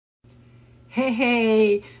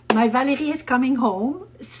Hey, my Valérie is coming home,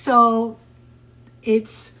 so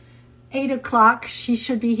it's 8 o'clock. She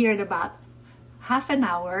should be here in about half an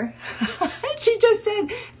hour. She just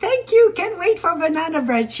said, thank you, can't wait for banana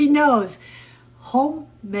bread. She knows.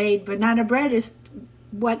 Homemade banana bread is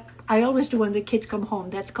what I always do when the kids come home.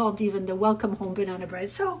 That's called even the welcome home banana bread.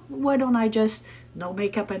 So why don't I just, no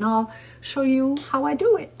makeup and all, show you how I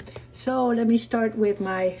do it. So let me start with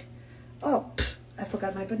my, oh, I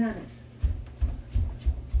forgot my bananas.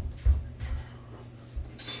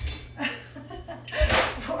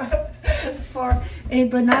 For a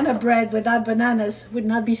banana bread without bananas would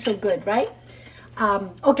not be so good, right?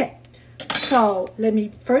 Okay, so let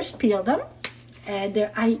me first peel them. And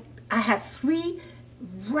there, I have 3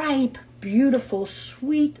 ripe, beautiful,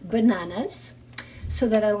 sweet bananas, so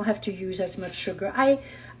that I don't have to use as much sugar. I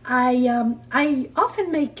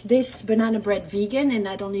often make this banana bread vegan, and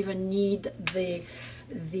I don't even need the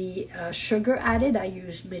sugar added. I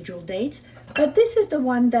use medjool dates, but this is the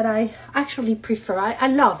one that I actually prefer. I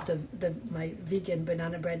love my vegan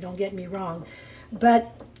banana bread, don't get me wrong,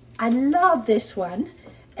 but I love this one.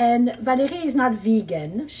 And Valérie is not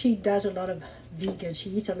vegan. She does a lot of vegan, she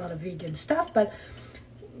eats a lot of vegan stuff, but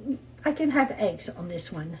I can have eggs on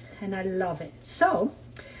this one, and I love it. So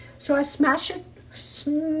I smash it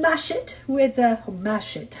with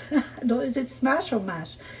mash it. No, is it smash or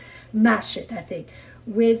mash? Mash it, I think,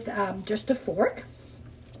 with just a fork,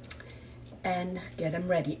 and get them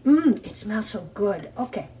ready. It smells so good.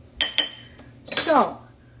 Okay, so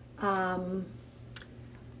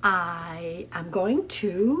I am going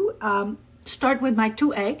to start with my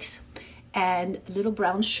 2 eggs and a little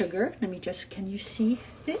brown sugar. Let me just, can you see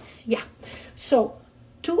this? Yeah. So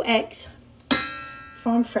 2 eggs,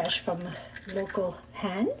 farm fresh from local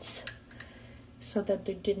hands, so that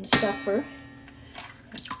they didn't suffer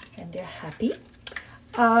and they're happy.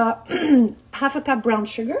 Half a cup brown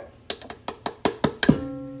sugar.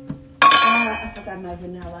 I forgot my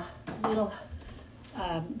vanilla. Little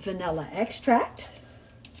vanilla extract,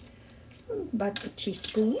 about a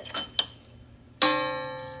teaspoon.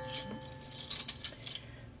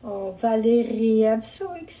 Oh, Valérie, I'm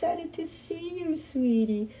so excited to see you,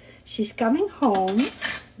 sweetie. She's coming home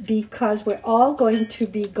because we're all going to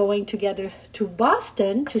be going together to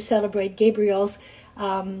Boston to celebrate Gabriel's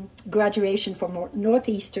graduation from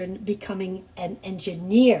Northeastern, becoming an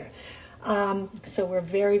engineer. So we're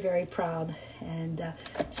very, very proud. And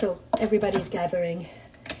so everybody's gathering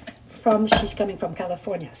from, she's coming from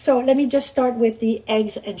California. So let me just start with the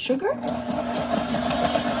eggs and sugar.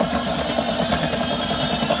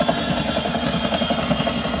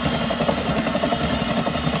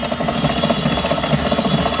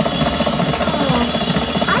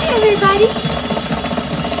 Everybody,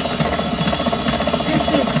 this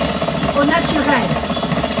is au naturel.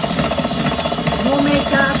 No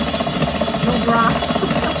makeup, no bra.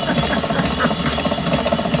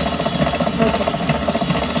 Okay.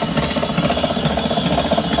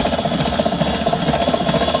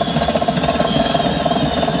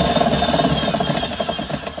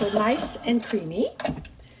 So nice and creamy.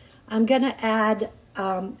 I'm gonna add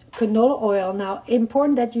canola oil. Now,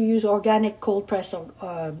 important that you use organic cold press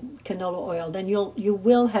canola oil. Then you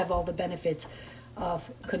will have all the benefits of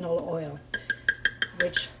canola oil,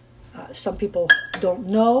 which some people don't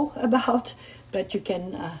know about, but you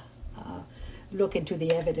can look into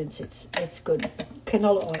the evidence. It's good.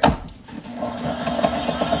 Canola oil.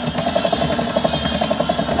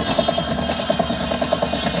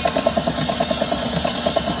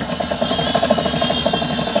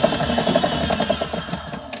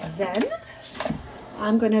 Then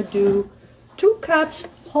I'm gonna do 2 cups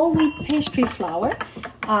whole wheat pastry flour.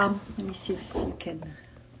 Let me see if you can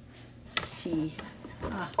see.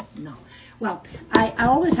 No. Well, I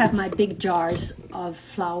always have my big jars of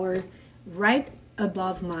flour right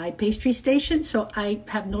above my pastry station, so I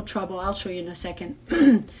have no trouble. I'll show you in a second.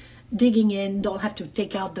 Digging in, don't have to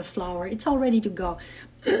take out the flour. It's all ready to go.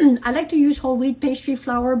 I like to use whole wheat pastry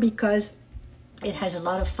flour because it has a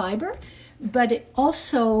lot of fiber, but it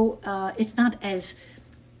also, it's not as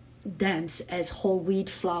dense as whole wheat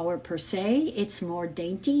flour per se. It's more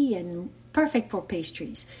dainty and perfect for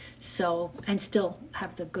pastries. So, and still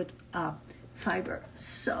have the good fiber.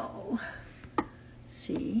 So,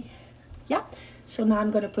 see, yeah. So now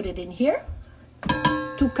I'm gonna put it in here.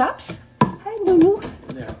 2 cups. Hi, Lulu.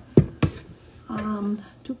 Yeah.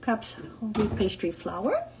 2 cups whole wheat pastry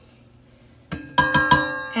flour.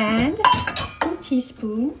 And 2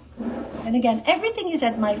 teaspoons. And again, everything is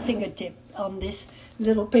at my fingertip on this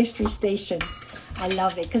little pastry station. I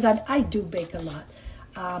love it because I do bake a lot.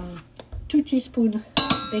 2 teaspoons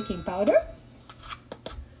baking powder.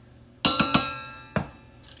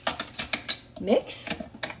 mix.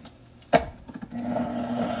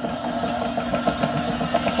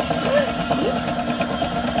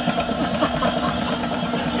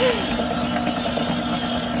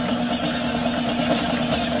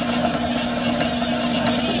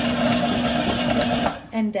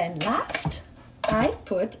 And then last, I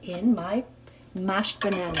put in my mashed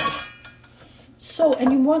bananas. So,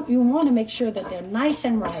 and you want to make sure that they're nice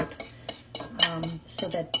and ripe, so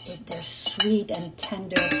that they're sweet and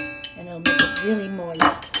tender, and it'll make it really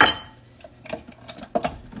moist.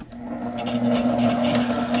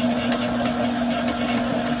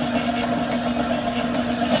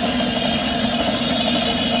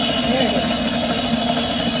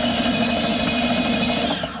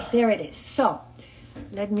 There it is. So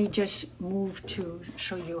let me just move to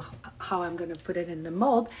show you how I'm going to put it in the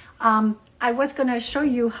mold. I was going to show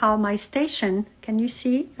you how my station, can you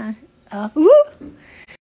see?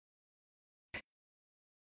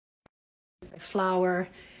 Flour,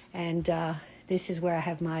 and this is where I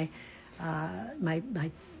have my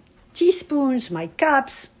my teaspoons, my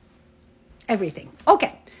cups, everything.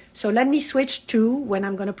 Okay, so let me switch to when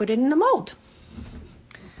I'm going to put it in the mold.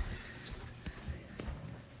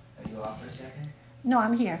 Are you off for a second? No,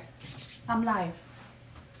 I'm here. I'm live.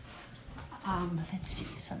 Let's see.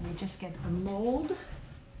 So let me just get a mold.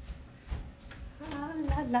 La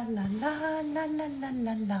la la la la la la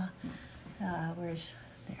la la. Where's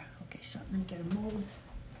there? Okay, so let me get a mold.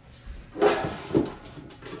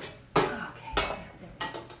 Okay.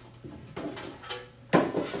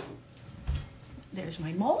 There's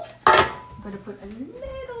my mold. I'm going to put a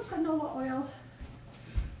little canola oil.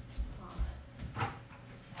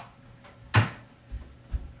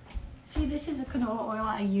 See, this is a canola oil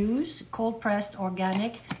I use, cold pressed,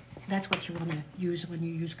 organic. That's what you want to use when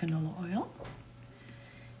you use canola oil.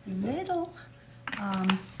 A little,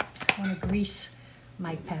 I want to grease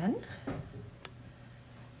my pan.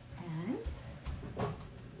 And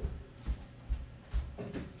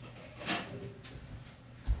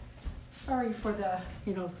sorry for the,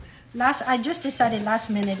 I just decided last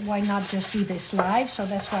minute, why not just do this live? So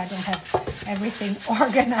that's why I don't have everything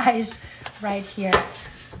organized right here.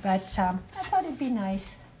 But I thought it'd be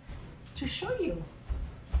nice to show you.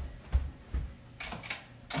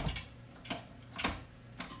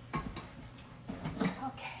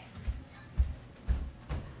 Okay.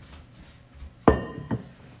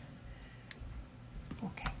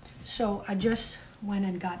 Okay. So I just went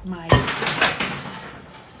and got my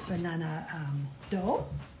banana dough.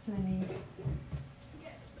 Let me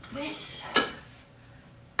get this.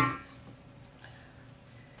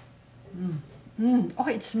 Oh,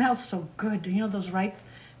 it smells so good. You know those ripe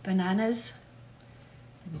bananas?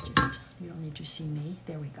 Let me just, you don't need to see me.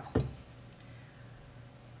 There we go.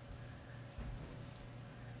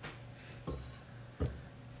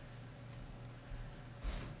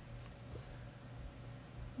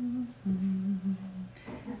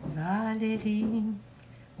 Valérie,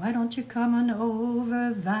 why don't you come on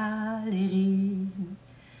over, Valérie?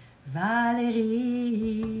 Valérie.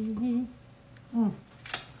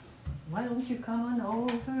 Why don't you come on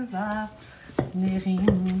over, Valérie?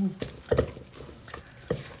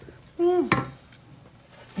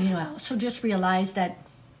 I also just realized that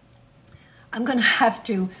I'm going to have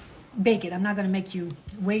to bake it. I'm not going to make you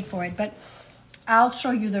wait for it, but I'll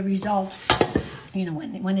show you the result,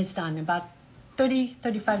 when it's done. About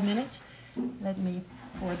 35 minutes. Let me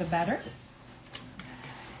pour the batter.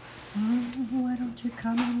 Why don't you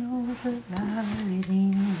come on over,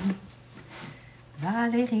 Valérie?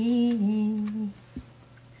 Valérie,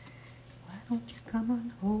 why don't you come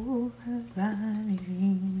on over,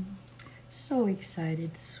 Valérie? So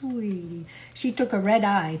excited, sweetie. She took a red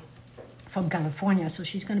eye from California, so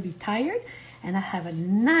she's going to be tired. And I have a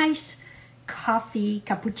nice coffee,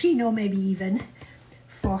 cappuccino maybe even,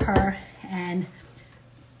 for her, and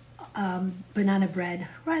banana bread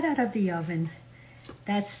right out of the oven.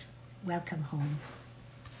 That's welcome home.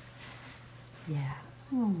 Yeah.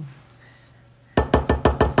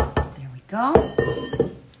 There we go.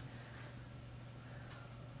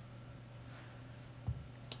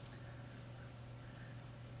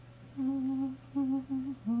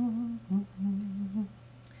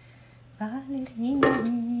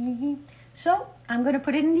 Valérie. So I'm going to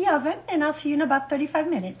put it in the oven and I'll see you in about 35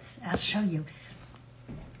 minutes. I'll show you.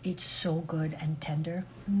 It's so good and tender.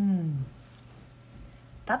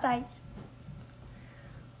 Bye-bye.